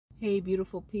Hey,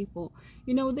 beautiful people.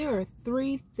 You know, there are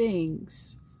three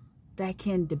things that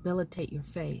can debilitate your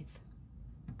faith.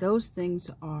 Those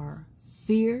things are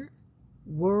fear,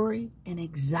 worry, and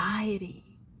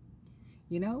anxiety.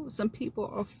 You know, some people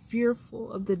are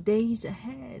fearful of the days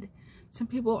ahead. Some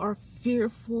people are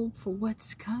fearful for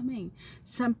what's coming.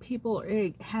 Some people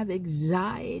have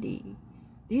anxiety.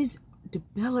 These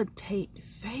debilitate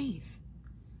faith.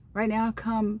 Right now, I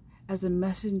come as a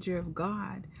messenger of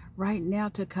God right now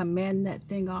to command that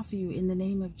thing off of you in the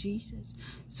name of Jesus.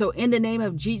 So in the name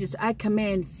of Jesus, I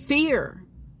command fear.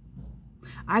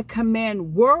 I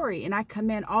command worry, and I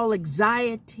command all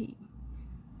anxiety,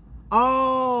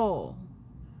 all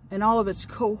of its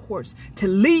cohorts to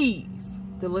leave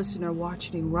the listener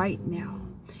watching right now.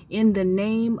 In the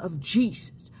name of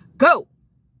Jesus, go.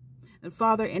 And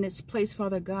Father, in its place,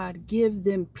 Father God, give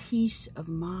them peace of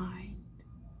mind.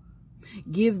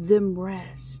 Give them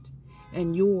rest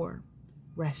and your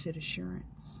blessed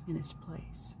assurance in its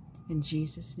place. In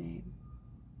Jesus' name.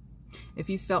 If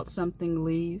you felt something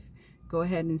leave, go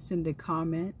ahead and send a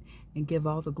comment and give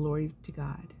all the glory to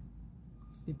God.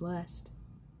 Be blessed.